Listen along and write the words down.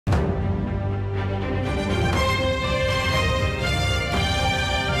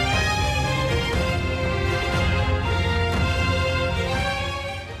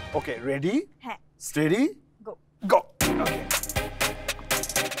Okay ready হ্যাঁ steady go গো ওকে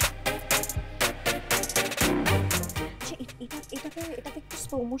এটাতে একটু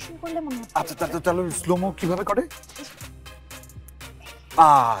স্লো মোশন করলে মনে হয় আচ্ছা তাহলে স্লোমো কিভাবে করে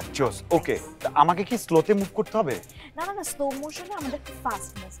জোস ওকে আমাকে কি স্লোতে মুভ করতে হবে না স্লো মোশনে আমাদের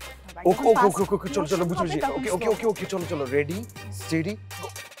ফাস্ট মুভ করতে হবে ওকে চলো বুঝছি ওকে চলো রেডি স্টেডি গো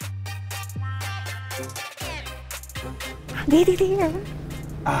দি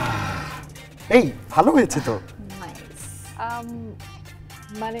এই ভালো হয়েছে তো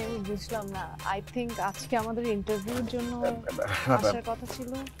মানে বুঝলাম না আই থিংক আজকে আমাদের ইন্টারভিউর জন্য আসার কথা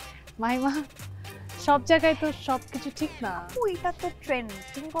ছিল মাহিমা সব জায়গায় তো সবকিছু ঠিক না এটা তো ট্রেন্ড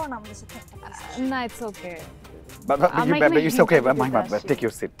তুমি করো না আমাদের সাথে না it's okay it's okay Mahima take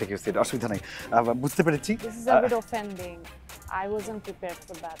your seat অসুবিধা নাই বুঝতে পেরেছি this is a bit offending I wasn't prepared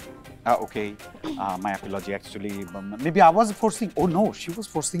for that. Okay. My apology. Actually, maybe I was forcing. Oh no, she was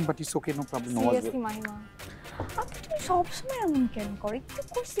forcing, but it's okay. No problem. Seriously, Mahima. তুমি সবসময় এমন কেন করো? একটু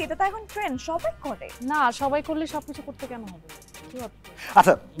করছি, এটা তো এখন ট্রেন্ড, সবাই করে। না, সবাই করলে সবকিছু করতে কেন হবে? কি হবে?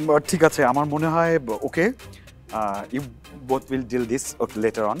 আচ্ছা, ঠিক আছে। আমার মনে হয় ওকে। You both will deal this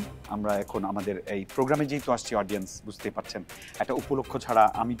later on. আমরা এখন আমাদের এই প্রোগ্রামে যেহেতু আসছি অডিয়েন্স বুঝতেই পারছেন একটা উপলক্ষ ছাড়া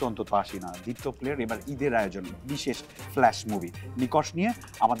আমি তো অন্তত আসি না দীপ্ত প্লেয়ার এবার ঈদের আয়োজন বিশেষ ফ্ল্যাশ মুভি নিকশ নিয়ে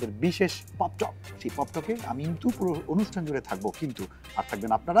আমাদের বিশেষ পপটক সেই পপটকে আমি কিন্তু পুরো অনুষ্ঠান জুড়ে থাকবো কিন্তু আর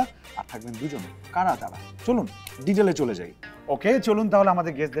থাকবেন আপনারা আর থাকবেন দুজন কারা তারা চলুন ডিটেলে চলে যাই ওকে চলুন তাহলে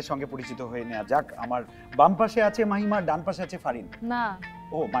আমাদের গেস্টদের সঙ্গে পরিচিত হয়ে নেওয়া যাক আমার বাম পাশে আছে মাহিমা ডান পাশে আছে ফারিন না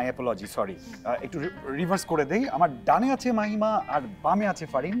ও মাই অ্যাপোলজি সরি একটু রিভার্স করে দেই আমার ডানে আছে মাহিমা আর বামে আছে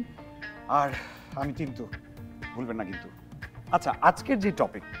ফারিন আর আমি কিন্তু ভুলবেন না কিন্তু আচ্ছা আজকের যে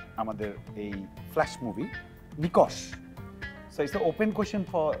টপিক আমাদের এই flash movie নিকশ so it's a open question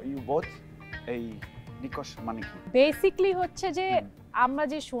for you both এই নিকশ মানে কি বেসিক্যালি হচ্ছে যে আমরা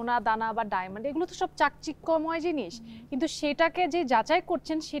যে সোনা দানা বা ডায়মন্ড এগুলো তো সব চাকচিক্যময় জিনিস কিন্তু সেটাকে যে যাচাই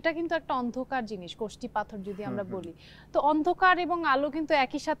করছেন সেটা কিন্তু একটা অন্ধকার জিনিস কোষ্টি পাথর যদি আমরা বলি তো অন্ধকার এবং আলো কিন্তু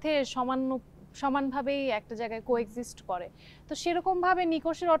একই সাথে সমানভাবেই একটা জায়গায় কোএক্সিস্ট করে তো সেরকম ভাবে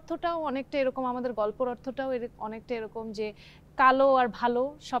নিকোশের অর্থটাও অনেকটা এরকম আমাদের গল্পের অর্থটাও অনেকটা এরকম যে কালো আর ভালো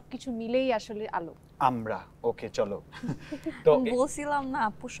সবকিছু মিলেই আসলে আলো আমরা ওকে চলো তো বলছিলাম না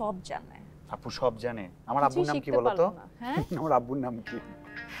আপু সব জানে আপু সব জানে আমার আব্বুর নাম কি বলো তো হ্যাঁ আমার আব্বুর নাম কি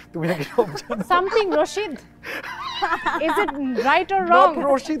তুমি নাকি সব জানো something Rashid is it right or wrong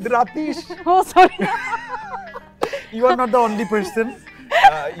Rashid Ratish O sorry you are not the only person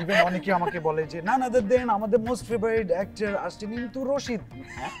even অনেকে আমাকে বলে যে না নাদার দেন আমাদের মোস্ট ফেভারিট অ্যাক্টর আসছেন কিন্তু রশিদ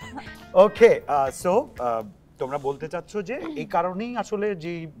ওকে সো তোমরা বলতে চাচ্ছ যে এই কারণেই আসলে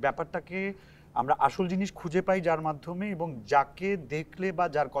যে ব্যাপারটাকে আমরা আসল জিনিস খুঁজে পাই যার মাধ্যমে এবং যাকে দেখলে বা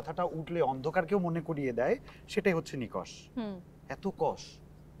যার কথাটা উঠলে অন্ধকারকেও মনে করিয়ে দেয় সেটাই হচ্ছে নিকশ এত কষ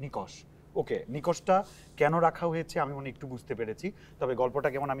নিকশ ওকে নিকশটা কেন রাখা হয়েছে আমি মনে একটু বুঝতে পেরেছি তবে গল্পটা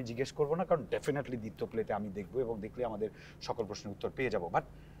কেমন আমি জিজ্ঞেস করবো না কারণ ডেফিনেটলি দীপ্ত প্লেতে আমি দেখবো এবং দেখলে আমাদের সকল প্রশ্নের উত্তর পেয়ে যাবো but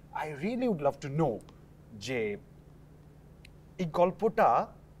I really would love to know যে এই গল্পটা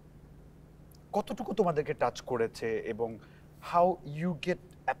কতটুকু তোমাদেরকে টাচ করেছে এবং how you get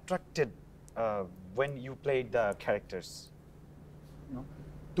attracted when you played the characters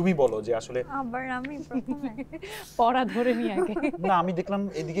তুমি বলো যে আসলে আবার আমি প্রথমে পড়া ধরে নি আগে না আমি দেখলাম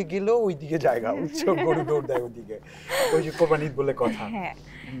এদিকে গেলেও ওইদিকে জায়গা উৎসব গরু দৌড় দেয় ওইদিকে ওই যে কোরবানি ঈদ বলে কথা হ্যাঁ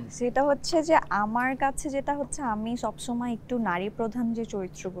সেটা হচ্ছে যে আমার কাছে যেটা হচ্ছে আমি সব সময় একটু নারী প্রধান যে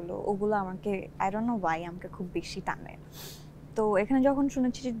চরিত্রগুলো ওগুলো আমাকে আই ডোন্ট নো ওয়াই আমাকে খুব বেশি টানে তো এখানে যখন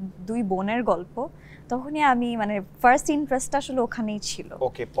শুনেছি যে দুই বোনের গল্প তখনই আমি মানে ফার্স্ট ইন্টারেস্ট আসলে ওখানেই ছিল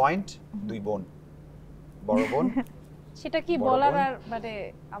ওকে পয়েন্ট দুই বোন বড় বোন সেটা কি বলার আর মানে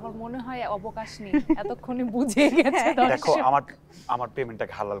আমার মনে হয় অবকাশ নেই এতক্ষণে বুঝে গেছে দেখো আমার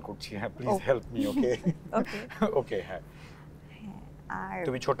পেমেন্টটাকে হালাল করছি হ্যাঁ প্লিজ হেল্প মি ওকে ওকে হ্যাঁ আর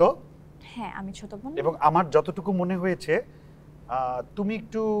তুমি ছোট হ্যাঁ আমি ছোট বোন এবং আমার যতটুকু মনে হয়েছে তুমি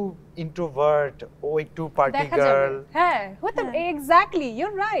একটু ইন্ট্রোভার্ট ও একটু পার্টি গার্ল হ্যাঁ হতে এক্স্যাক্টলি ইউ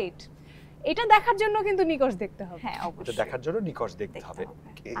আর রাইট এটা দেখার জন্য কিন্তু নিকশ দেখতে হবে হ্যাঁ অবশ্যই দেখার জন্য নিকশ দেখতে হবে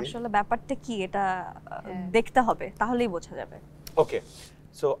আসলে ব্যাপারটা কি এটা দেখতে হবে তাহলেই বোঝা যাবে okay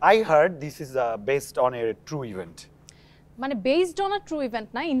so I hard this is based on a true event মানে based on a true event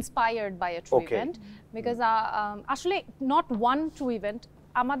না inspired by a true event because আসলে নট ওয়ান ট্রু ইভেন্ট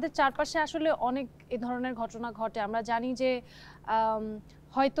আমাদের চারপাশে আসলে অনেক এই ধরনের ঘটনা ঘটে আমরা জানি যে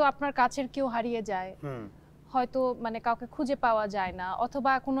হয়তো আপনার কাছের কেউ হারিয়ে যায় হয়তো মানে কাউকে খুঁজে পাওয়া যায় না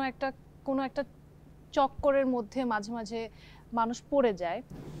অথবা কোনো একটা চক্করের মধ্যে মাঝে মাঝে মানুষ পড়ে যায়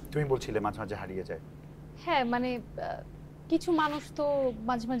তুমি বলছিলে মাঝে মাঝে হারিয়ে যায় হ্যাঁ মানে কিছু মানুষ তো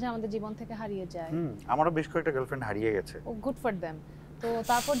মাঝে মাঝে আমাদের জীবন থেকে হারিয়ে যায় আমারও বেশ কয়েকটা গার্লফ্রেন্ড হারিয়ে গেছে ও গুড ফর देम তো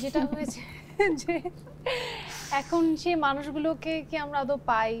তারপর যেটা হয়েছে যে এখন সেই মানুষগুলোকে কি আমরা আদৌ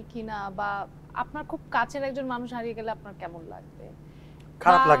পাই কিনা, বা আপনার খুব কাছের একজন মানুষ হারিয়ে গেলে আপনার কেমন লাগবে?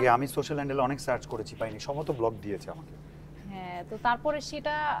 খারাপ লাগে। আমি সোশ্যাল হ্যান্ডেলে অনেক সার্চ করেছি, পাইনি, সমস্ত ব্লক দিয়েছে আমাকে। হ্যাঁ, তো তারপরে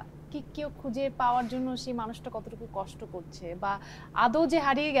সেটা কি কেউ খুঁজে পাওয়ার জন্য সেই মানুষটা কতটুকু কষ্ট করছে, বা আদৌ যে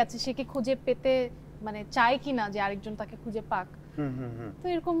হারিয়ে গেছে সে কি খুঁজে পেতে মানে চায় কিনা যে আরেকজন তাকে খুঁজে পাক। তো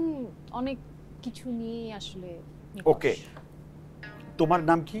এরকম অনেক কিছু নিয়ে আসলে। ওকে, তোমার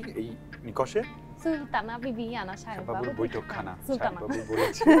নাম কি এই নিকশে? সুলতানা বিবি আনা সাহেব বাবু বৈঠক খানা। সুলতানা বাবু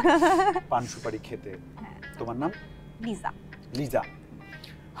বলেছে পান সুপারি খেতে। তোমার নাম? লিজা। লিজা।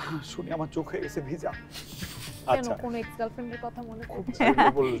 শুনি আমার চোখ হয়ে গেছে ভিজা। কেন, কোন এক্স গার্লফ্রেন্ডের কথা মনে পড়ছে?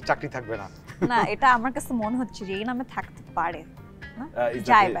 চাকরি থাকবে না। না, এটা আমার কাছে মনে হচ্ছে যে এই নামে থাকতে পারে না।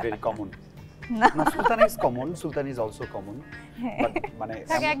 যাই ভেরি কমন। না, সুলতান is common, Sultan is also common. মানে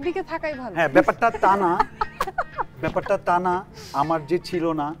একদিকে থাকাই ভালো। হ্যাঁ, ব্যাপারটা তা না, ব্যাপারটা তা না। আমার যে ছিল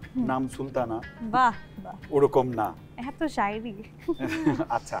না নাম সুলতানা, বাহ বাহ, ওরকম না। এত শায়রি।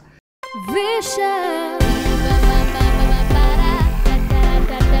 আচ্ছা,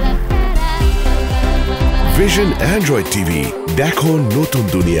 ভিশন অ্যান্ড্রয়েড টিভি, দেখো নতুন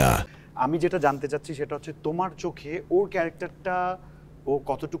দুনিয়া। আমি যেটা জানতে চাচ্ছি সেটা হচ্ছে তোমার চোখে ওর ক্যারেক্টারটা ও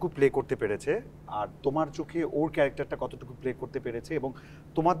কতটুকু প্লে করতে পেরেছে, আর তোমার চোখে ওর ক্যারেক্টারটা কতটুকু প্লে করতে পেরেছে, এবং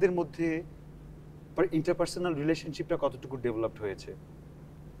তোমাদের মধ্যে ইন্টারপার্সোনাল রিলেশনশিপটা কতটুকু ডেভেলপড হয়েছে,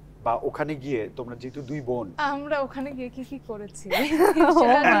 বা ওখানে গিয়ে তোমরা যেহেতু দুই বোন, আমরা ওখানে গিয়ে কি কি করেছি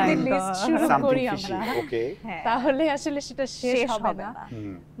সেটা যদি লিস্ট শুরু করি আমরা, ওকে, তাহলে আসলে সেটা শেষ হবে না।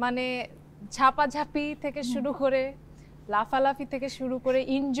 মানে ঝাপাঝাপি থেকে শুরু করে, লাফালাফি থেকে শুরু করে,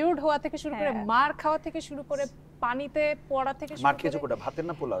 ইনজুর্ড হওয়া থেকে শুরু করে, মার খাওয়া থেকে শুরু করে, পানিতে পড়া থেকে শুরু করে। মার খেয়েছো কোটা, ভাতের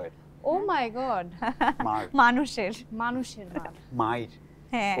না পোলাওয়ের? ও মাই গড, মানুষের মার, মায়ের।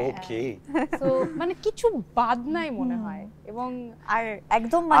 হ্যাঁ, ওকে। সো মানে কিছু বাদ নাই মনে হয়। এবং আর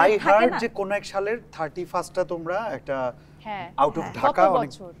একদম মানে আই থাকে হার্ড না যে কোন এক সালের 31টা তোমরা একটা হ্যাঁ আউট অফ ঢাকা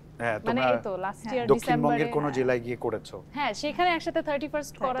অনেক, হ্যাঁ মানে এই তো লাস্ট ইয়ার দক্ষিণবঙ্গের কোন জেলায় গিয়ে করেছো? হ্যাঁ, সেখানে একসাথে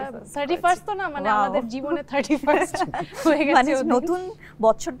 31st করা, 31st তো না মানে আমাদের জীবনে 31st হয়ে গেছে। মানে নতুন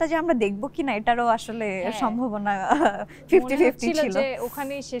বছরটা যে আমরা দেখব কিনা এটারও আসলে সম্ভাবনা 50-50 ছিল যে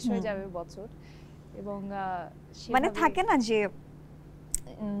ওখানেই শেষ হয়ে যাবে বছর। এবং মানে থাকে না যে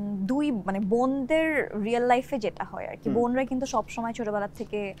দুই মানে বোনদের রিয়েল লাইফে যেটা হয় আর কি, বোনরা কিন্তু সব সময় ছোটবেলা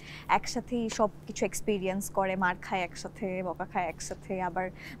থেকে একসাথেই সব কিছু এক্সপেরিয়েন্স করে, মার খায় একসাথে, বকা খায় একসাথে, আবার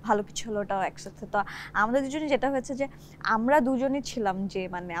ভালো কিছু হলো ওটাও একসাথে। তো আমাদের দুজনে যেটা হয়েছে যে আমরা দুজনেই ছিলাম যে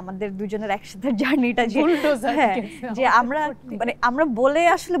মানে আমাদের দুজনের একসাথে জার্নিটা যে যে আমরা মানে আমরা বলে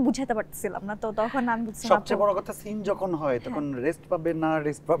আসলে বুঝাতে পারতেছিলাম না। তো তখন আমি বুঝছিলাম সবচেয়ে বড় কথা সিন যখন হয় তখন রেস্ট পাবে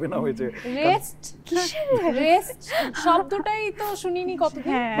না হয়েছে। রেস্ট শব্দটাই তো শুনিনি কত,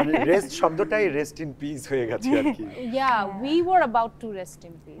 মানে রেস্ট শব্দটাই রেস্ট ইন পিস হয়ে গেছে আর কি। ইয়া, we were about to rest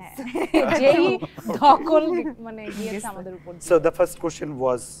in peace, যেই ধকল মানে গিয়েছে আমাদের উপর। So the first question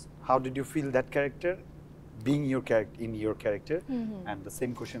was, how did you feel that character being your character in your character, and the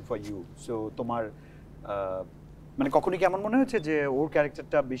same question for you. So তোমার মানে কখনো কি এমন মনে হয়েছে যে ওর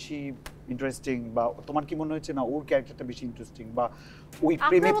ক্যারেক্টারটা বেশি ইন্টারেস্টিং, বা তোমার কি মনে হয়েছে না ওর ক্যারেক্টারটা বেশি ইন্টারেস্টিং, বা ওই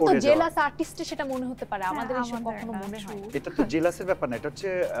প্রেমে পড়ে যাওয়া? জেলাস আর্টিস্টে সেটা মনে হতে পারে, আমাদের এসব কখনো মনে হয়। এটা তো জেলাসের ব্যাপার না, এটা হচ্ছে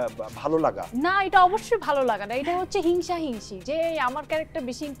ভালো লাগা। না, এটা অবশ্যই ভালো লাগা না, এটা হচ্ছে হিংসা যে আমার ক্যারেক্টার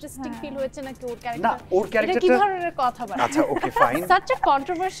বেশি ইন্টারেস্টিং ফিল হয়েছে নাকি ওর ক্যারেক্টার। না, ওর ক্যারেক্টারটা কি ধরনের কথা বলে? আচ্ছা, okay fine. Such a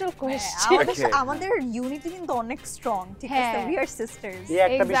controversial question. আমাদের ইউনিটি কিন্তু অনেক স্ট্রং, ঠিক আছে, we are sisters. এই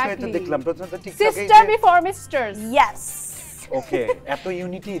একটা বিষয় তো দেখলাম প্রথমত টিকটকে, sister before misters. Yes. ওকে, এত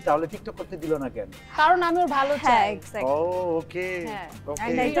ইউনিটি, তাহলে টিকটক করতে দিল না কেন? কারণ আমি ওর ভালো চাই। ও ওকে ওকে,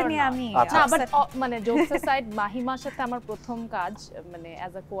 এটা নিয়ে আমি না, বাট মানে জোকস অ্যাসাইড, মাহিমার সাথে আমার প্রথম কাজ মানে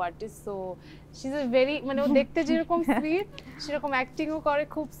as a কো-আর্টিস্ট। So she is a very মানে ও দেখতে যেরকম সুইট সেরকম অ্যাক্টিংও করে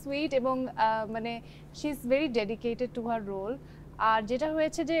খুব সুইট, এবং মানে she is very dedicated to her role. আর যেটা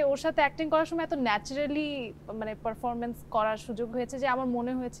হয়েছে যে ওর সাথে অ্যাক্টিং করার সময় এত ন্যাচারালি মানে পারফরম্যান্স করার সুযোগ হয়েছে যে আমার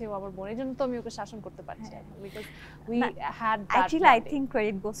মনে হয়েছে ও আমার বোন, এই জন্য তো আমি ওকে শাসন করতে পারছি। Because we had that, actually I think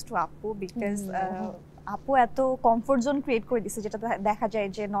credit goes to আপু, বিকজ আপু এত কমফোর্ট জোন ক্রিয়েট করে দিয়েছে, যেটা দেখা যায়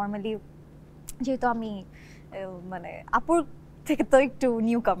যে নর্মালি যেহেতু আমি মানে আপুর থেকে তো একটু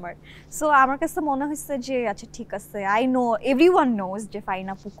নিউ কামার, সো আমার কাছে মনে হচ্ছে যে আচ্ছা ঠিক আছে, আই নো এভরিওয়ান নোজ যে ফাইন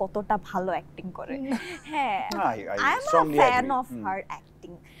আপু কতটা ভালো অ্যাক্টিং করে। হ্যাঁ, I am a fan of her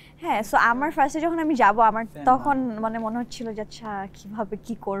acting. হ্যাঁ, সো আমার ফার্স্টে যখন আমি যাব আমার তখন মানে মনে হচ্ছিল যে আচ্ছা কিভাবে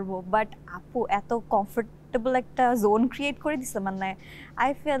কি করব, বাট আপু এত কমফোর্ট কমফোর্টেবল একটা জোন ক্রিয়েট করে দিছে, মানে আই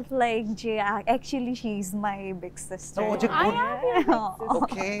ফেল্ট লাইক যে actually she is my big sister. ও যে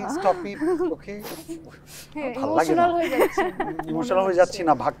okay stop it, okay emotional হয়ে যাচ্ছে। ইমোশনাল হয়ে যাচ্ছি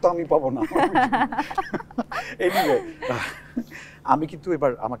না, ভাগ তো আমি পাবো না। এনিওয়ে, আমি কিন্তু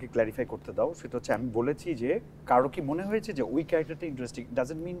এবার আমাকে ক্ল্যারিফাই করতে দাও। সেটা হচ্ছে আমি বলেছি যে কারো কি মনে হয়েছে যে ওই ক্যারেক্টারটা ইন্টারেস্টিং,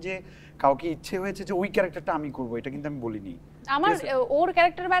 ডাজন্ট মিন যে কাউকে ইচ্ছে হয়েছে যে ওই ক্যারেক্টারটা আমি করব, এটা কিন্তু আমি বলিনি। আমার ওর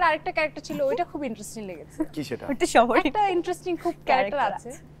ক্যারেক্টার বাইরে আরেকটা ক্যারেক্টার ছিল, ওইটা খুব ইন্টারেস্টিং লেগেছে। কি সেটা? ওটা সবারই একটা ইন্টারেস্টিং খুব ক্যারেক্টার আছে।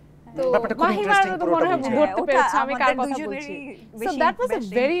 তো ব্যাপারটা খুব মাহিমার ইন্টারেস্টিং, তো পুরোটা মনে হয় বলছি। ধরতে পেরেছে আমি কার কথা দুজনেরই বলছি। বেশি So that was a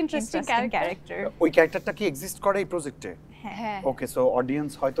very interesting character. ওই ক্যারেক্টারটা কি এক্সিস্ট করে এই প্রজেক্টে? হ্যাঁ ওকে, সো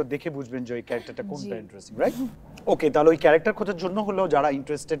অডিয়েন্স হয়তো দেখে বুঝবেন যে ওই ক্যারেক্টারটা কোনটা ইন্টারেস্টিং, রাইট? ওকে, তাহলে ওই ক্যারেক্টার খোঁজার জন্য হলেও যারা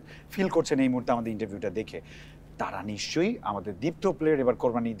ইন্টারেস্টেড ফিল করছেন এই মুহূর্তে আমাদের ইন্টারভিউটা দেখে, তারা নিশ্চয়ই আমাদের দীপ্ত প্লের এবার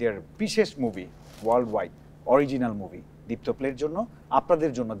কোরবানি ঈদের বিশেষ movie, world wide original movie দীপ্ত প্লের জন্য,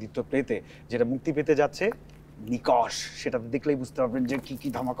 আপনাদের জন্য দীপ্ত প্লেতে যেটা মুক্তি পেতে যাচ্ছে নিকশ, সেটা দেখলেই বুঝতে পারবেন যে কি কি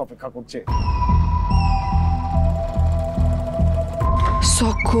ধামাকা অপেক্ষা করছে।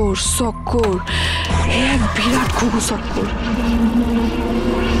 সকর সকর এক বিরাট ঘুঘু সকর।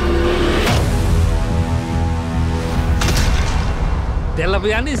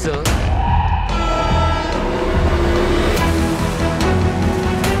 তেলাপিয়া আনিছো?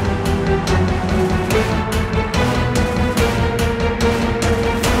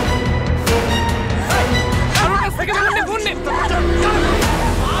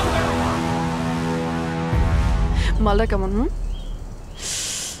 মালটা কেমন?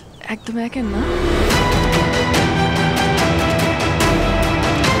 একদম একের না?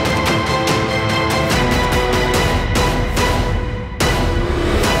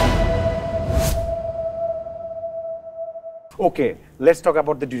 ওকে, let's talk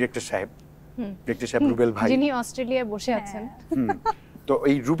about the director সাহেব। ডিরেক্টর সাহেব রুবেল ভাই, যিনি অস্ট্রেলিয়ায় বসে আছেন। তো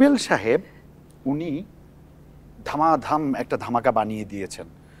এই রুবেল সাহেব উনি ধামাধাম একটা ধামাকা বানিয়ে দিয়েছেন।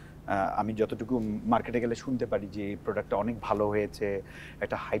 আমি যতটুকু মার্কেটে গেলে শুনতে পারি যে এই প্রোডাক্টটা অনেক ভালো হয়েছে,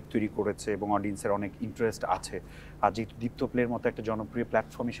 একটা হাইপ তৈরি করেছে এবং অডিয়েন্সের অনেক ইন্টারেস্ট আছে। আর যেহেতু দীপ্ত প্লের মতো একটা জনপ্রিয়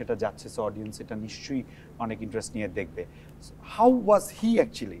প্ল্যাটফর্মে সেটা যাচ্ছে, সো অডিয়েন্স এটা নিশ্চয়ই অনেক ইন্টারেস্ট নিয়ে দেখবে। How was he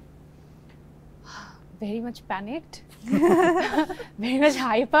actually? Very much panicked, very much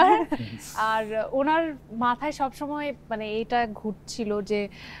hyper. আর ওনার মাথায় সবসময় মানে এটা ঘুরছিল যে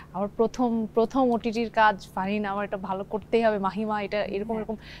আমার প্রথম ওটিটির কাজ ফারিন, আমার এটা ভালো করতেই হবে, মাহিমা এটা এরকম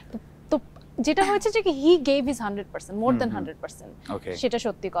এরকম। তো যেটা হয়েছে যে he gave his 100%, more than 100%। সেটা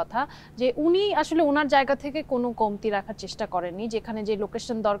সত্যি কথা যে উনি আসলে ওনার জায়গা থেকে কোনো কমতি রাখার চেষ্টা করেননি। যেখানে যে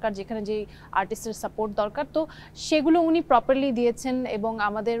লোকেশন দরকার, যেখানে যে আর্টিস্টের সাপোর্ট দরকার, তো সেগুলো উনি প্রপারলি দিয়েছেন এবং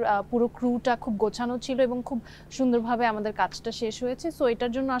আমাদের পুরো ক্রুটা খুব গোছানো ছিল এবং খুব সুন্দরভাবে আমাদের কাজটা শেষ হয়েছে। সো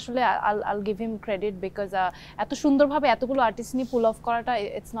এটার জন্য আসলে আল গিভ হিম ক্রেডিট, বিকজ এত সুন্দরভাবে এতগুলো আর্টিস্ট নিয়ে পুল অফ করাটা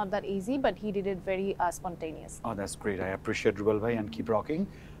it's not that easy, but he did it very spontaneous. Oh, that's great. I appreciate Rubel ভাই and keep rocking.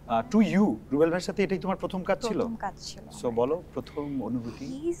 To you, Rubel ভাইয়ের সাথে এটাই তোমার প্রথম কাজ ছিল? প্রথম কাজ ছিল। সো বলো প্রথম অনুভূতি।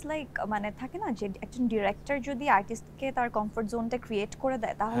 হি ইজ লাইক, মানে থাকে না যে একজন ডিরেক্টর যদি আর্টিস্টকে তার কমফোর্ট জোনটা ক্রিয়েট করে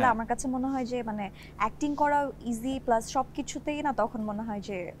দেয়, তাহলে আমার কাছে মনে হয় যে মানে অ্যাক্টিং করা ইজি, প্লাস সবকিছুতেই না তখন মনে হয়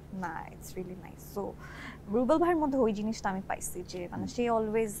যে না, it's really nice. So Rubel ভাইয়ের মধ্যে ওই জিনিসটা আমি পাইছি যে মানে সে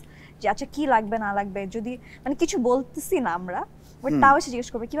অলওয়েজ যে আচ্ছা কি লাগবে না লাগবে, যদি মানে কিছু বলতেছি না আমরা, বাট তাও সে জিজ্ঞেস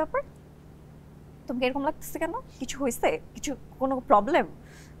করবে কি ব্যাপার, তোমাকে এরকম লাগতেছে কেন, কিছু হয়েছে, কিছু কোনো প্রবলেম।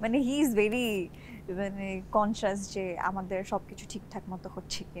 মানে হি ইজ ভেরি মানে কনসিয়াস যে আমাদের সবকিছু ঠিকঠাক মতো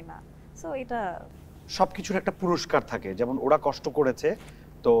হচ্ছে কিনা। সো এটা সবকিছুর একটা পুরস্কার থাকে, যেমন ওরা কষ্ট করেছে,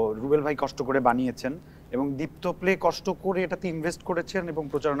 তো রুবেল ভাই কষ্ট করে বানিয়েছেন এবং দীপ্ত প্লে কষ্ট করে এটাতে ইনভেস্ট করেছেন এবং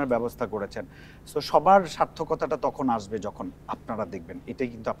প্রচারণার ব্যবস্থা করেছেন। সো সবার সার্থকতাটা তখন আসবে যখন আপনারা দেখবেন, এটাই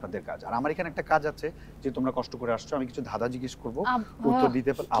কিন্তু আপনাদের কাজ। আর আমার এখানে একটা কাজ আছে যে তোমরা কষ্ট করে আসছো, আমি কিছু ধাঁধা জিজ্ঞেস করব, উত্তর দিতে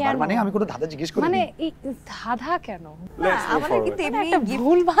আবার মানে আমি কোনো ধাঁধা জিজ্ঞেস করি মানে এই ধাঁধা কেন? আমাদের কি তেমনি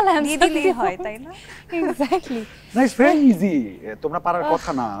ভুলভাল দিয়ে অ্যানসার দিলেই হয়, তাই না? এক্স্যাক্টলি। না, ইটস ভেরি ইজি, তোমরা পারার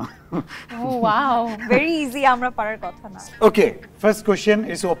কথা না। ও ওয়াও, ভেরি ইজি, আমরা পারার কথা না। ওকে, first question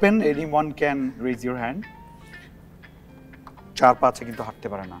is open, anyone can raise your hand. 4 পা আছে কিন্তু হাঁটতে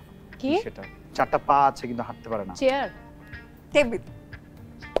পারে না। কি সেটা? 4টা পা আছে কিন্তু হাঁটতে পারে না। চেয়ার? টেবিল।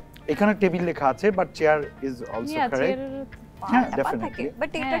 এখানে টেবিল লেখা আছে, but chair is also correct. হ্যাঁ, ডেফিনেটলি।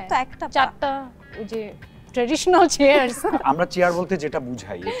 বাট এটা তো একটা চারটা ওই যে ট্র্যাডিশনাল চেয়ারস। আমরা চেয়ার বলতে যেটা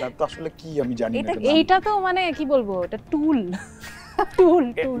বুঝাই, এটা তো আসলে কি আমি জানি না। এইটা তো মানে কি বলবো, এটা টুল। টুল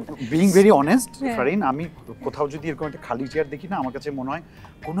টুল। বিং ভেরি অনেস্ট ফারিন, আমি কোথাও যদি এরকম একটা খালি চেয়ার দেখি না, আমার কাছে মনে হয়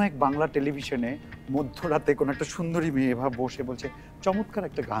কোনো এক বাংলা টেলিভিশনে মধ্যরাতে কোনো একটা সুন্দরী মেয়ে এভাবে বসে বলছে চমৎকার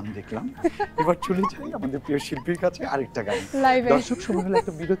একটা গান দেখলাম, এবার চলে যাই আমাদের প্রিয় শিল্পীর কাছে আরেকটা গান। দর্শক সময় হলে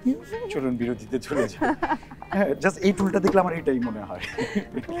একটা বিরতি, চলুন বিরতিতে চলে যাই। জাস্ট এই টুলটা দেখলে আমার এটাই মনে হয়।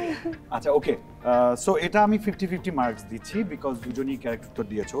 আচ্ছা ওকে, সো এটা আমি 50-50 মার্কস দিচ্ছি বিকজ দুজনই ক্যারেক্টার উত্তর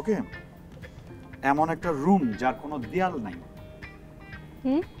দিয়েছো। ওকে, এমন একটা রুম যার কোনো দেয়াল নাই।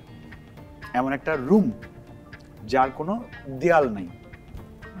 এমন একটা রুম যার কোনো দেয়াল নাই,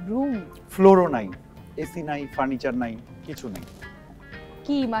 রুম, ফ্লোরও নাই, এসি নাই, ফার্নিচার নাই, কিছু নাই।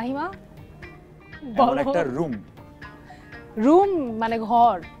 কি মাহিমা? এমন একটা রুম, রুম মানে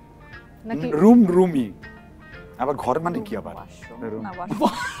ঘর নাকি? রুমই, আবার ঘর মানে কি আবার? Washroom, না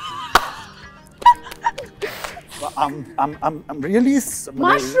I'm really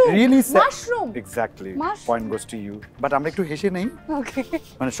Mushroom. Exactly. Mushroom. Point goes to you. But আমরা একটু হেসে নেই। Okay.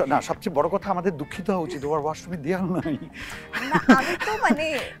 মানে না, সবচেয়ে বড় কথা আমাদের দুঃখিত হওয়া উচিত, ওর ওয়াশরুমে দেয়াল নাই। না, আমি তো মানে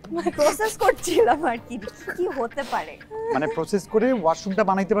প্রসেস করছিলাম আর কি কি হতে পারে। মানে প্রসেস করে ওয়াশরুমটা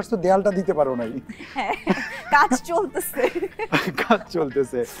বানাইতে পারছো, দেয়ালটা দিতে পারো নাই। হ্যাঁ, কাজ চলতেছে। কাজ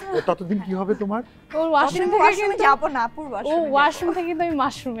চলতেছে। ততদিন কি হবে তোমার? ওর ওয়াশরুমে যাব না, আপুর ও ওয়াশরুমে। ওয়াশরুম থেকে কিন্তু আমি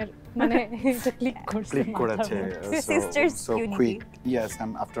মাশরুমের মানে এটা ক্লিক করেছে। Sisters So unity. quick. Yes,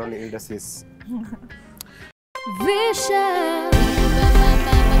 I'm after all elder sis.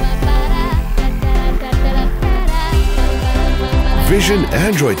 Vision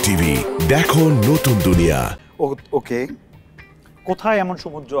Android TV দেখো নতুন দুনিয়া। ওকে, কোথায় এমন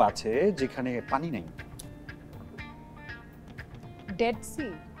সমুদ্র আছে যেখানে পানি নেই? Dead C.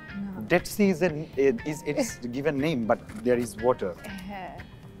 Dead Sea is given name, but there is water. হ্যাঁ,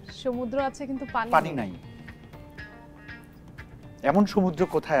 সমুদ্র আছে কিন্তু পানি নাই। এমন সমুদ্র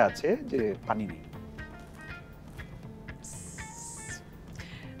কোথায় আছে যে পানি নেই?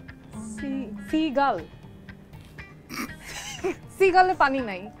 সিগাল। সিগালে পানি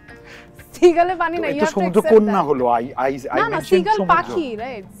নাই। সিগালে পানি নাই। তো সমুদ্র কোন না হলো? আই না না, মেনশন সিগাল সমুদ্র। পাখি,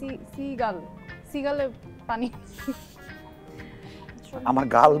 রাইট? সিগাল। সিগালে পানি। আমার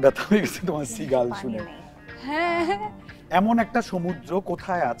গাল ব্যথা হয়ে গেছে তোমার সিগাল শুনে। হ্যাঁ, এমন একটা সমুদ্র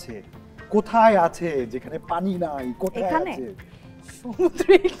কোথায় আছে? কোথায় আছে যেখানে পানি নাই? কোথায় এখানে? আছে? সমুদ্র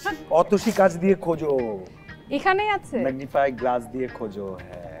অতসী কাজ দিয়ে খোঁজো, এখানেই আছে। ম্যাগনিফাই গ্লাস দিয়ে খোঁজো।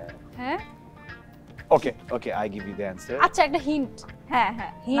 হ্যাঁ হ্যাঁ, ওকে, I give you the answer. আচ্ছা একটা হিন্ট। হ্যাঁ, না না,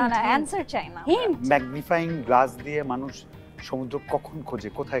 Hint. অ্যানসার চাই না। হিন্ট। ম্যাগনিফাইং গ্লাস দিয়ে মানুষ সমুদ্র কখন খোঁজে?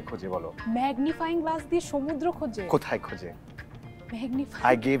 কোথায় খোঁজে বলো? ম্যাগনিফাইং গ্লাস দিয়ে সমুদ্র খোঁজে। কোথায় খোঁজে? Magnify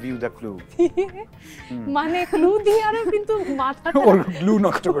I gave you the clue. মানে ক্লু দিয়ে আরো কিন্তু মাথাটা ওর গ্লু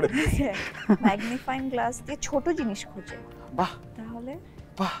নষ্ট করে দিয়েছে। ম্যাগনিফাইং গ্লাস দিয়ে ছোট জিনিস খোঁজে। বাহ তাহলে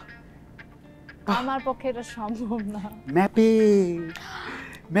বাহ, আমার পক্ষে এটা সম্ভব না।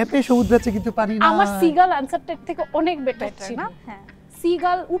 ম্যাপে সমুদ্র আছে কিন্তু পানি না। আমার সিগাল আনসারটার থেকে অনেক বেটার বেটার ছিল না? না। হ্যাঁ,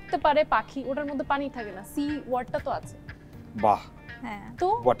 সিগাল উঠতে পারে, পাখি, ওটার মধ্যে পানি থাকে না। সি ওয়ার্ডটা তো আছে। বাহ, হ্যাঁ, তো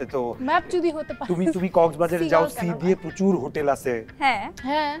বটে তো। ম্যাপ যদি হতে পারে। তুমি কক্সবাজারে যাও, সি দিয়ে প্রচুর হোটেল আছে। হ্যাঁ,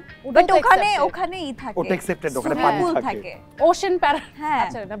 হ্যাঁ, বাট ওখানেই থাকে। ওটা অ্যাকসেপ্টেড, ওখানে হ্যাঁ, পানি পুল থাকে। থাকে। ওশেন প্যারা। হ্যাঁ।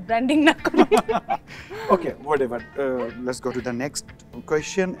 আচ্ছা, এটা ব্র্যান্ডিং না করি। ওকে, whatever, let's go to the next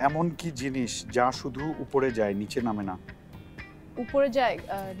question. এমন কি জিনিস যা শুধু উপরে যায়, নিচে নামে না? উপরে যায়,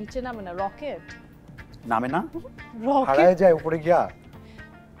 নিচে নামে না। রকেট। নামে না, রকেট হারায় যায় উপরে গিয়া।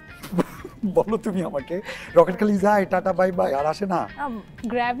 বলো তুমি আমাকে, রকেট খালি যায় টাটা বাই বাই আর আসে না?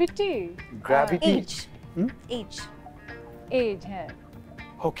 গ্র্যাভিটি। গ্র্যাভিটি। H age. হ্যাঁ,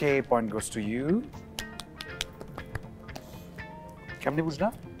 ওকে, পয়েন্ট গোস টু ইউ। কেমনে বুঝলা?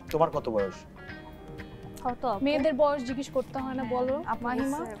 তোমার কত বয়স? কত? মেয়েদের বয়স জিজ্ঞেস করতে হয় না বলো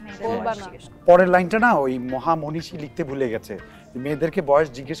মাহিমা? বলবা না। পরের লাইনটা না ওই মহামনীষী লিখতে ভুলে গেছে, মেয়েদেরকে বয়স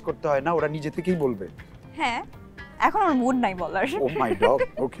জিজ্ঞেস করতে হয় না, ওরা নিজে থেকেই বলবে। হ্যাঁ, এখন আমার মুড নাই বলার। ও মাই ডগ।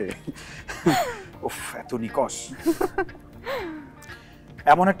 ওকে, উফ, এত নিকশ।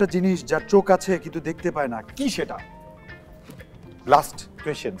 এমন একটা জিনিস যার চোখ আছে কিন্তু দেখতে পায় না, কি সেটা? লাস্ট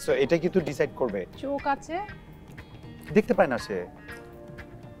কোয়েশ্চেন, সো এটা কিন্তু ডিসাইড করবে। চোখ আছে, দেখতে পায় না সে,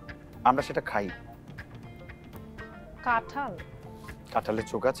 আমরা সেটা খাই। কাঁঠাল। কাঁঠালের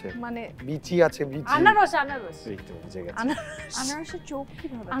চোখ আছে, মানে বিচি আছে, বিচি। আনারস। এই তো বুঝে গেছে। আনারসের চোখ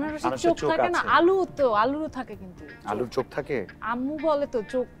কিভাবে? আনারসের চোখ থাকে না? আছে। আলুও থাকে কিন্তু। আলুর চোখ থাকে? আম্মু বলে তো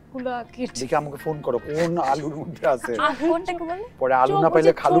চোখগুলা কেটে। দেখি আমাকে ফোন করো, কোন আলুর মধ্যে আছে। কোনটাকে বলে? পরে আলু চোখ না ওই পাইলে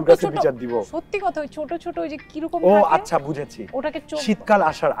যে খালুর ছোট কাছে ছোট। বিচার দিব। সত্যি কথা, ওই ছোট ছোট ওই যে কিরকম ও থাকে। আচ্ছা, বুঝেছি। ওটাকে চোখ। শীতকাল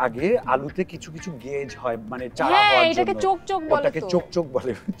আসার আগে আলুতে কিছু কিছু গেজ হয়, মানে চারা হ্যাঁ, হওয়ার এটাকে জন্য। চোখ বলে ওটাকে তো। চোখ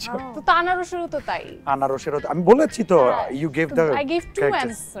বলে, বুঝছো? তো আনারসেরও তো তাই। আনারসেরও তো- আমি বলেছি তো, you gave the I gave two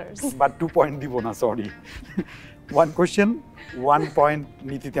answers. But 2 point দিব না, সরি। 1 কোয়েশ্চেন 1 পয়েন্ট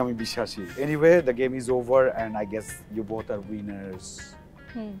নীতিতে আমি বিশ্বাসী। Anyway, the game is over and I guess you both R winners.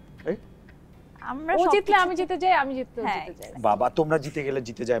 আমরা ও জিতলে সবকিছু- আমি জিতে যাই, আমি জিতলে ও হ্যাঁ, জিতে যাই। বাবা, তোমরা জিতে গেলে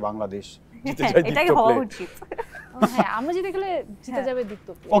জিতে যায় বাংলাদেশ। জিতে যায় এটাই দীপ্ত হওয়া প্লে। উচিত। হ্যাঁ আমরা জিতে গেলে জিতে যাবে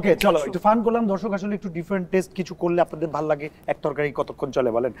দীপ্তো প্লে। ওকে চলো একটু ফান করলাম, দর্শক আসলে একটু ডিফারেন্ট টেস্ট কিছু করলে আপনাদের ভালো লাগে। এক তরকারি কতক্ষণ চলে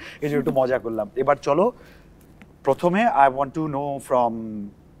বলেন, এই যে একটু মজা করলাম। এবার চলো প্রথমে I want to know from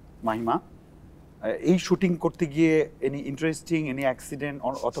Mahima, এই শুটিং করতে গিয়ে এনি ইন্টারেস্টিং এনি অ্যাক্সিডেন্ট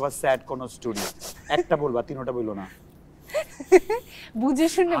অথবা স্যাড কোনো স্টোরি একটা বলবা, তিনটা বললো না। বুঝে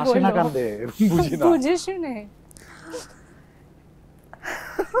শুনে হাসে না বলো, কান্দে বুঝি না। বুঝে শুনে।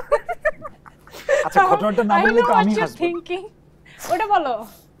 আচ্ছা ঘটনাটা না বললে তো আমি হাসবো। থিংকিং ওটা বলো।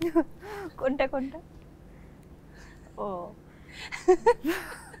 কোনটা কোনটা? ও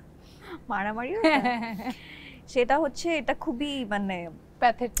মারামারি ওটা? সেটা হচ্ছে এটা খুবই মানে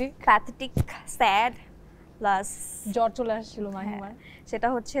প্যাথেটিক, প্যাথেটিক, স্যাড প্লাস জ্বর চলে আসছিল মাহিমার। সেটা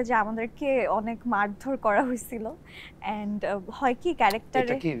হচ্ছে যে আমাদেরকে অনেক মারধর করা হয়েছিল এন্ড হয় কি ক্যারেক্টারে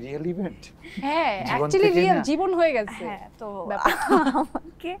এটা কি রিয়েল ইভেন্ট? হ্যাঁ জীবন অ্যাকচুয়ালি থেকে রিয়েল না? জীবন হয়ে গেছে। হ্যাঁ তো ব্যাপারটা।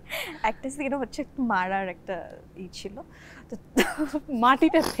 আমাকে একটা সিন হচ্ছে একটু মারার একটা ছিল তো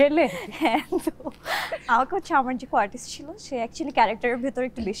মাটিতে ফেলে। হ্যাঁ তো আমাকে হচ্ছে আমার যে আর্টিস্ট ছিল সে অ্যাকচুয়ালি ক্যারেক্টারের ভেতর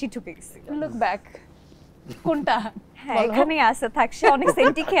একটু বেশি ঢুকে গেছিল। লুক ব্যাক কোনটা? হ্যাঁ বলো। এখানেই আছে থাকছে অনেক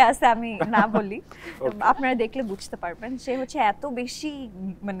সেন্টি খেয়ে আছে, আমি না বলি আপনারা দেখলে বুঝতে পারবেন। সে হচ্ছে এত বেশি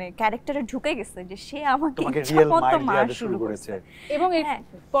মানে ক্যারেক্টারে ঢুকে গেছে যে সে আমাকে তোমাকে ইচ্ছা রিয়েল মতো মাইন্ড মারা দেওয়া শুরু করেছে। এবং এর হ্যাঁ।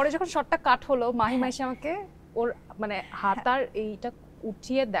 পরে যখন শটটা কাট হলো মাহিমা এসে আমাকে ওর মানে হাতার এইটা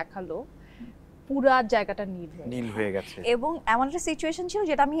উঠিয়ে দেখালো, পুরা জায়গাটা নীল হয়ে গেছে। এবং এমন একটা সিচুয়েশন ছিল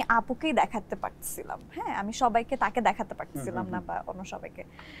যেটা আমি আপুকেই দেখাতে পারছিলাম। হ্যাঁ আমি সবাইকে তাকে দেখাতে পারছিলাম না বা অন্য সবাইকে।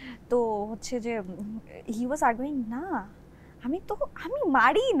 তো হচ্ছে যে হি ওয়াজ আর্গুইং না আমি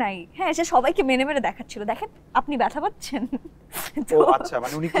মারি নাই। হ্যাঁ সে সবাইকে মেনে মেনে দেখাচ্ছিল, দেখেন আপনি ব্যথা পাচ্ছেন। ও আচ্ছা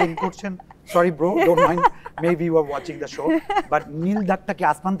মানে উনি ক্লেম করছেন sorry bro don't mind maybe you are watching the show but নীল দাগটা কি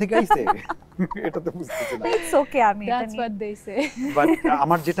আসমান থেকে আইছে? এটা তো বুঝতেছি না। ইটস ওকে আমি এটা দ্যাটস নিয়ে হোয়াট দে সে। বাট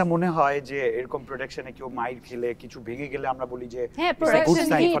আমার যেটা মনে হয় যে এরকম প্রোডাকশনে কেউ মাইর খেলে কিছু ভেঙে গেলে আমরা বলি যে হ্যাঁ, it's a good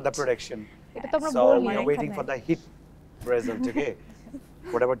production sign hit. for the production. এটা তো আমরা So বলি। we are waiting for the hit result, okay?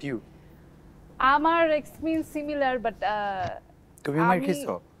 What about you? আমার এক্সপেরিয়েন্স সিমিলার বাট তুমি মাইর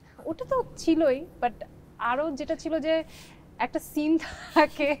খেয়েছো? ওটা তো ছিলই, বাট আরো যেটা ছিল যে একটা সিন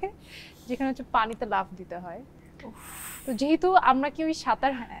থাকে যেখানে হচ্ছে পানিতে লাফ দিতে হয়। তো যেহেতু আমরা কেউ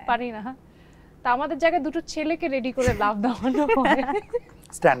সাঁতার পারি না, তা আমাদের জায়গায় দুটো ছেলেকে রেডি করে লাফ দেওয়ানো হয়।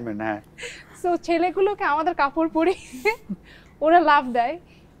 স্ট্যান্ডম্যান হ্যাঁ। সো ছেলেগুলোকে আমাদের কাপড় পরিয়ে ওরা লাফ দেয়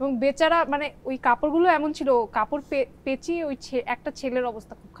এবং বেচারা মানে ওই কাপড়গুলো এমন ছিল কাপড় পেঁচিয়ে ওই একটা ছেলের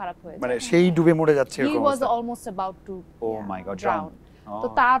অবস্থা খুব খারাপ হয়ে যায়। মানে সেই ডুবে মরে যাচ্ছে হি এরকম ওয়াজ অবস্থা। Almost about two Oh my god, drown. drown. তো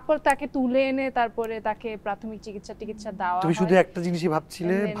তারপর তাকে তুলে এনে তারপরে তাকে প্রাথমিক চিকিৎসা দেওয়া তুমি হয়। শুধু একটা জিনিসই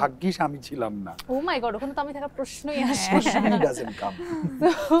ভাবছিলে And then- ভাগ্যিস আমি ছিলাম না। ও মাই গড, ওখানে তো আমি থাকার প্রশ্নই আসে না। Question doesn't come.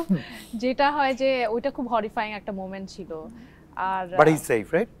 তো যেটা হয় যে ওইটা খুব হরিফাইং একটা মোমেন্ট ছিল। আর But he's safe,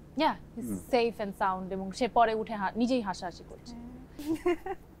 right? Yeah safe and sound এবং সে পরে উঠে নিজেই হাসাহাসি করছে।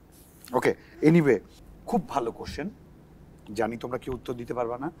 ওকে এনিওয়ে খুব ভালো কোশ্চেন, জানি তোমরা কি উত্তর দিতে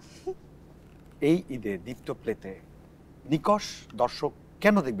পারবা না। এই ঈদে দীপ্তো প্লেতে নিকশ দর্শক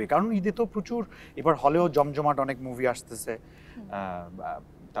কেন দেখবে? কারণ ঈদে তো প্রচুর এবার হলেও জমজমাট অনেক মুভি আসতেছে,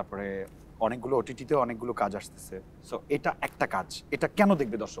 তারপরে অনেকগুলো ওটিটিতে অনেকগুলো কাজ আসতেছে। সো এটা একটা কাজ, এটা কেন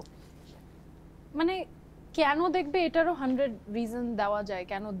দেখবে দর্শক? মানে কেন দেখবে এটারও 100 রিজন দেওয়া যায়,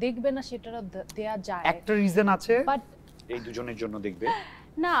 কেন দেখবে না সেটারও দেয়া যায়। একটা রিজন আছে বাট এই দুজনের জন্য দেখবে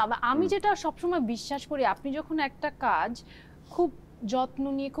না, আমি যেটা সবসময় বিশ্বাস করি, আপনি যখন একটা কাজ খুব যত্ন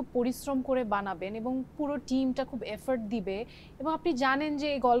নিয়ে খুব পরিশ্রম করে বানাবেন এবং পুরো টিমটা খুব এফর্ট দিবে এবং আপনি জানেন যে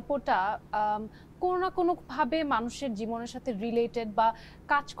এই গল্পটা কোনো না কোনোভাবে মানুষের জীবনের সাথে রিলেটেড বা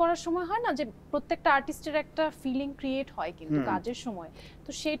কাজ করার সময় হয় না যে প্রত্যেকটা আর্টিস্টের একটা ফিলিং ক্রিয়েট হয় কিন্তু কাজের সময়, তো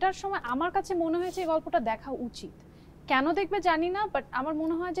সেটার সময় আমার কাছে মনে হয়েছে এই গল্পটা দেখা উচিত। কেন দেখবে জানি না, বাট আমার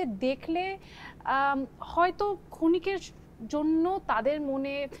মনে হয় যে দেখলে হয়তো ক্ষণিকের জন্য তাদের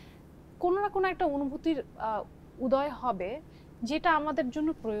মনে কোনো না কোনো একটা অনুভূতির উদয় হবে যেটা আমাদের জন্য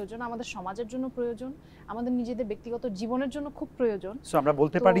প্রয়োজন, আমাদের সমাজের জন্য প্রয়োজন, আমাদের নিজেদের ব্যক্তিগত জীবনের জন্য খুব প্রয়োজন। সো আমরা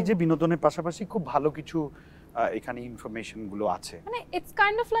বলতে পারি যে বিনোদনের পাশাপাশি খুব ভালো কিছু এখানে ইনফরমেশন গুলো আছে। মানে it's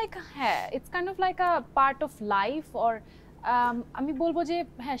kind of like a part of life or আমি বলবো যে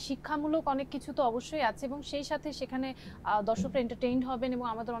হ্যাঁ শিক্ষামূলক অনেক কিছু তো অবশ্যই আছে এবং সেই সাথে সেখানে দর্শকরা এন্টারটেইনড হবেন এবং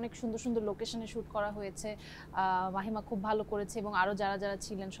আমাদের অনেক সুন্দর সুন্দর লোকেশনে শ্যুট করা হয়েছে। মাহিমা খুব ভালো করেছে এবং আরও যারা যারা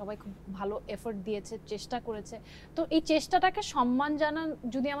ছিলেন সবাই খুব ভালো এফোর্ট দিয়েছে, চেষ্টা করেছে। তো এই চেষ্টাটাকে সম্মান জানান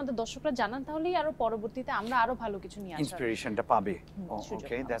যদি আমাদের দর্শকরা জানান তাহলেই আরও পরবর্তীতে আমরা আরও ভালো কিছু নিয়ে আসব, ইন্সপিরেশনটা পাবে।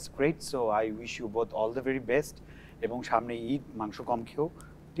 Okay that's great. So I wish you both all the very best এবং সামনে ঈদ, মাংস কম খেও,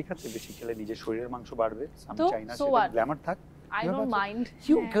 ঠিক আছে? বেশি খেলে নিজের শরীরের মাংস বাড়বে, আমি চাই না সেটা গ্ল্যামার থাক। I You have don't a- mind.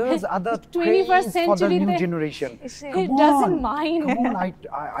 You girls are the 21st craze for the century new te- generation. He doesn't mind. Come on,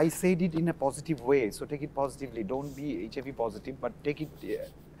 I said it in a positive way, so take it positively. Don't be HIV positive, but take it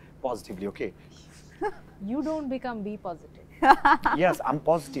positively, okay? You don't become B positive. Yes, I'm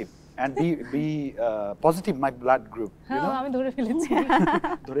positive. And be positive, my blood group. You know? আমি ধরে ফেলেছি।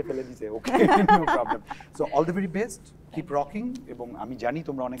 ধরে ফেলে দিছে, okay? No problem. So all the very best. Keep rocking এবং আমি জানি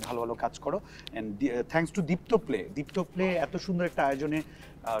তোমরা অনেক ভালো ভালো কাজ করো and thanks to DeeptoPlay. DeeptoPlay এত সুন্দর একটা আয়োজনে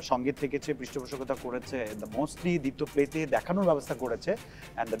সঙ্গে থেকেছে, পৃষ্ঠপোষকতা করেছে, মোস্টলি DeeptoPlayতে দেখানোর ব্যবস্থা করেছে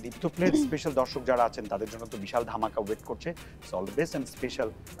and the DeeptoPlay স্পেশাল দর্শক যারা আছেন তাদের জন্য তো বিশাল ধামাকা ওয়েট করছে। So all the best and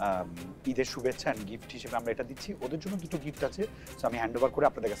special ঈদের শুভেচ্ছা এন্ড গিফট হিসেবে আমরা এটা দিচ্ছি। ওদের জন্য দুটো গিফট আছে, সো আমি হ্যান্ড ওভার করে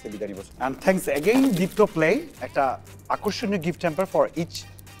আপনাদের কাছে বিদায় নিব। এন্ড থ্যাঙ্কস এগেইন DeeptoPlay, একটা আকর্ষণীয় gift hamper for each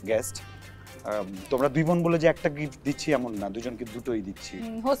guest. তোমরা দুই বোন বলে যে একটা গিফট দিচ্ছি এমন না, দুজনকে দুটোই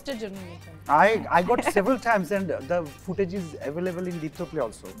দিচ্ছি। হোস্টের জন্য নিয়েছেন। I got several times and the footage is available in DeeptoPlay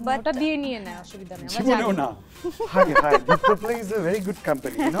also. ওটা দিয়ে নিয়ে নেয়, অসুবিধা নেই, আমরা জীবনেও জানি। না। Hi, DeeptoPlay is a very good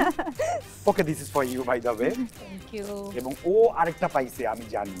company, you know. Okay, this is for you by the way. Thank you. এবং ও আরেকটা পাইছে আমি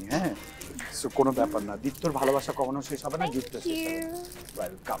জানি, হ্যাঁ। সো কোনো ব্যাপার না, দীপ্তর ভালোবাসা কখনো শেষ হবে না, গিফট শেষ হবে।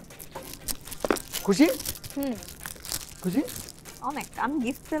 ওয়েলকাম। খুশি? খুশি? অনেক, আমি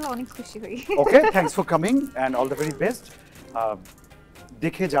গিফট পেলে অনেক খুশি হই। ওকে, thanks for coming and all the very best.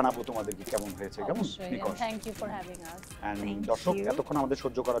 দেখে জানাবো তোমাদেরকে কেমন হয়েছে, কেমন? Nikosh, thank you for having us. And Thank দর্শক you. এতক্ষণ আমাদের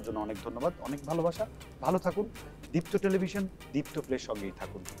সহ্য করার জন্য অনেক ধন্যবাদ, অনেক ভালোবাসা। ভালো থাকুন, দীপ্ত টেলিভিশন, DeeptoPlay সঙ্গেই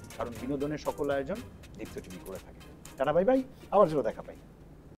থাকুন, কারণ বিনোদনের সকল আয়োজন দীপ্ত টিভি করে থাকে। টাটা, বাই বাই, আবার যেন দেখা পাই।